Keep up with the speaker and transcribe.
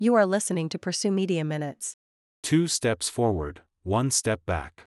You are listening to Pursue Media Minutes. 2 steps forward, 1 step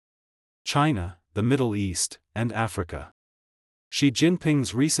back. China, the Middle East, and Africa. Xi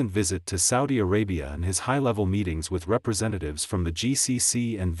Jinping's recent visit to Saudi Arabia and his high-level meetings with representatives from the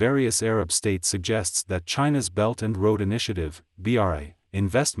GCC and various Arab states suggests that China's Belt and Road Initiative, BRI,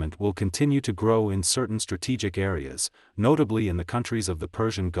 investment will continue to grow in certain strategic areas, notably in the countries of the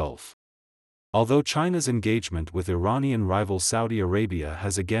Persian Gulf. Although China's engagement with Iranian rival Saudi Arabia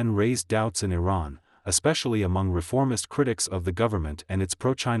has again raised doubts in Iran, especially among reformist critics of the government and its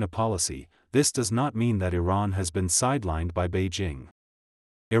pro-China policy, this does not mean that Iran has been sidelined by Beijing.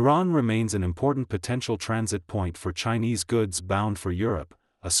 Iran remains an important potential transit point for Chinese goods bound for Europe,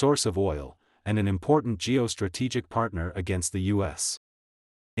 a source of oil, and an important geostrategic partner against the US.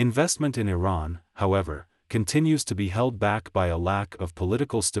 Investment in Iran, however, continues to be held back by a lack of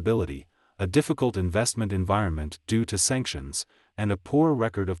political stability, a difficult investment environment due to sanctions, and a poor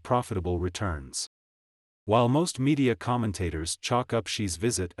record of profitable returns. While most media commentators chalk up Xi's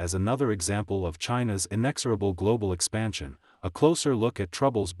visit as another example of China's inexorable global expansion, a closer look at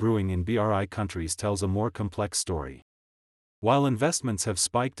troubles brewing in BRI countries tells a more complex story. While investments have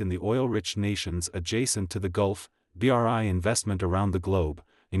spiked in the oil-rich nations adjacent to the Gulf, BRI investment around the globe,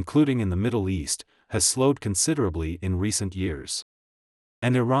 including in the Middle East, has slowed considerably in recent years.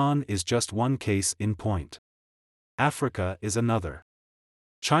 And Iran is just one case in point. Africa is another.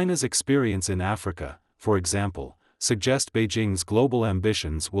 China's experience in Africa, for example, suggest Beijing's global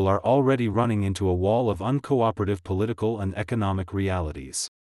ambitions are already running into a wall of uncooperative political and economic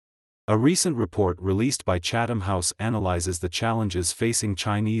realities. A recent report released by Chatham House analyzes the challenges facing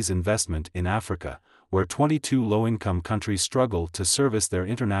Chinese investment in Africa, where 22 low-income countries struggle to service their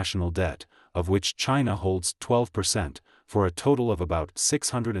international debt, of which China holds 12%, for a total of about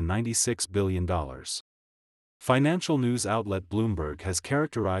 $696 billion. Financial news outlet Bloomberg has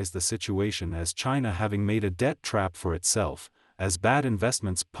characterized the situation as China having made a debt trap for itself, as bad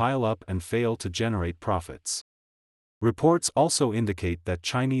investments pile up and fail to generate profits. Reports also indicate that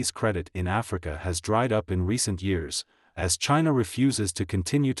Chinese credit in Africa has dried up in recent years, as China refuses to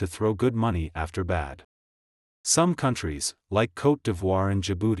continue to throw good money after bad. Some countries, like Côte d'Ivoire and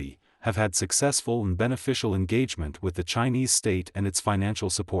Djibouti, have had successful and beneficial engagement with the Chinese state and its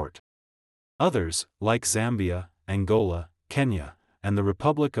financial support. Others, like Zambia, Angola, Kenya, and the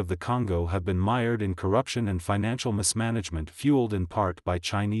Republic of the Congo have been mired in corruption and financial mismanagement fueled in part by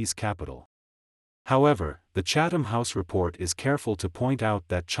Chinese capital. However, the Chatham House report is careful to point out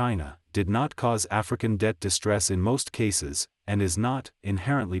that China did not cause African debt distress in most cases, and is not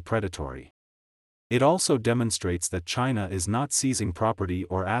inherently predatory. It also demonstrates that China is not seizing property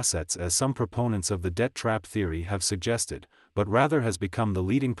or assets as some proponents of the debt trap theory have suggested, but rather has become the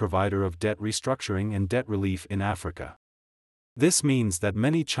leading provider of debt restructuring and debt relief in Africa. This means that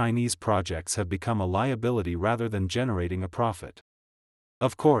many Chinese projects have become a liability rather than generating a profit.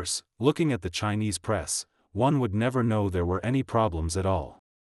 Of course, looking at the Chinese press, one would never know there were any problems at all.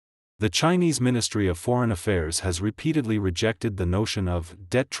 The Chinese Ministry of Foreign Affairs has repeatedly rejected the notion of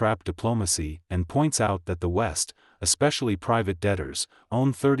debt trap diplomacy and points out that the West, especially private debtors,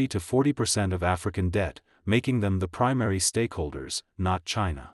 own 30 to 40% of African debt, making them the primary stakeholders, not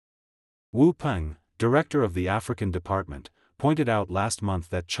China. Wu Peng, director of the African Department, pointed out last month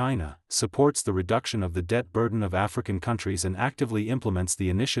that China supports the reduction of the debt burden of African countries and actively implements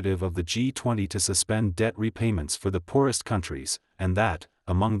the initiative of the G20 to suspend debt repayments for the poorest countries, and that,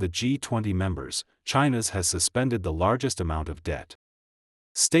 among the G20 members, China's has suspended the largest amount of debt.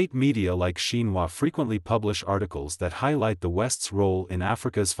 State media like Xinhua frequently publish articles that highlight the West's role in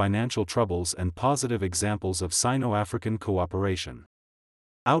Africa's financial troubles and positive examples of Sino-African cooperation.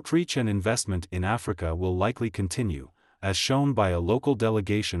 Outreach and investment in Africa will likely continue, as shown by a local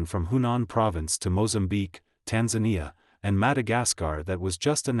delegation from Hunan province to Mozambique, Tanzania, and Madagascar that was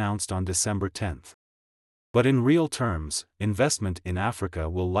just announced on December 10. But in real terms, investment in Africa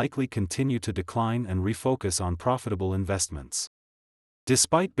will likely continue to decline and refocus on profitable investments.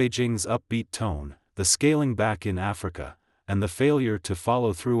 Despite Beijing's upbeat tone, the scaling back in Africa, and the failure to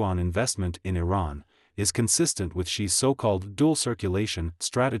follow through on investment in Iran, is consistent with Xi's so-called dual circulation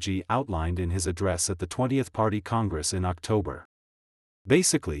strategy outlined in his address at the 20th Party Congress in October.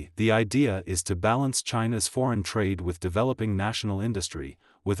 Basically, the idea is to balance China's foreign trade with developing national industry,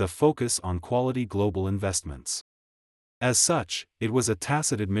 with a focus on quality global investments. As such, it was a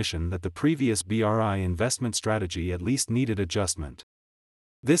tacit admission that the previous BRI investment strategy at least needed adjustment.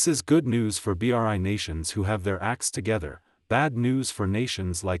 This is good news for BRI nations who have their acts together, bad news for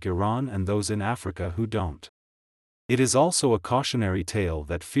nations like Iran and those in Africa who don't. It is also a cautionary tale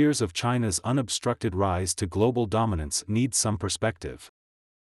that fears of China's unobstructed rise to global dominance need some perspective.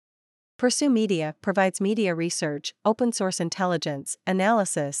 Pursue Media provides media research, open source intelligence,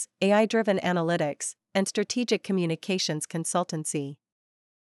 analysis, AI-driven analytics, and strategic communications consultancy.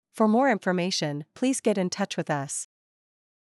 For more information, please get in touch with us.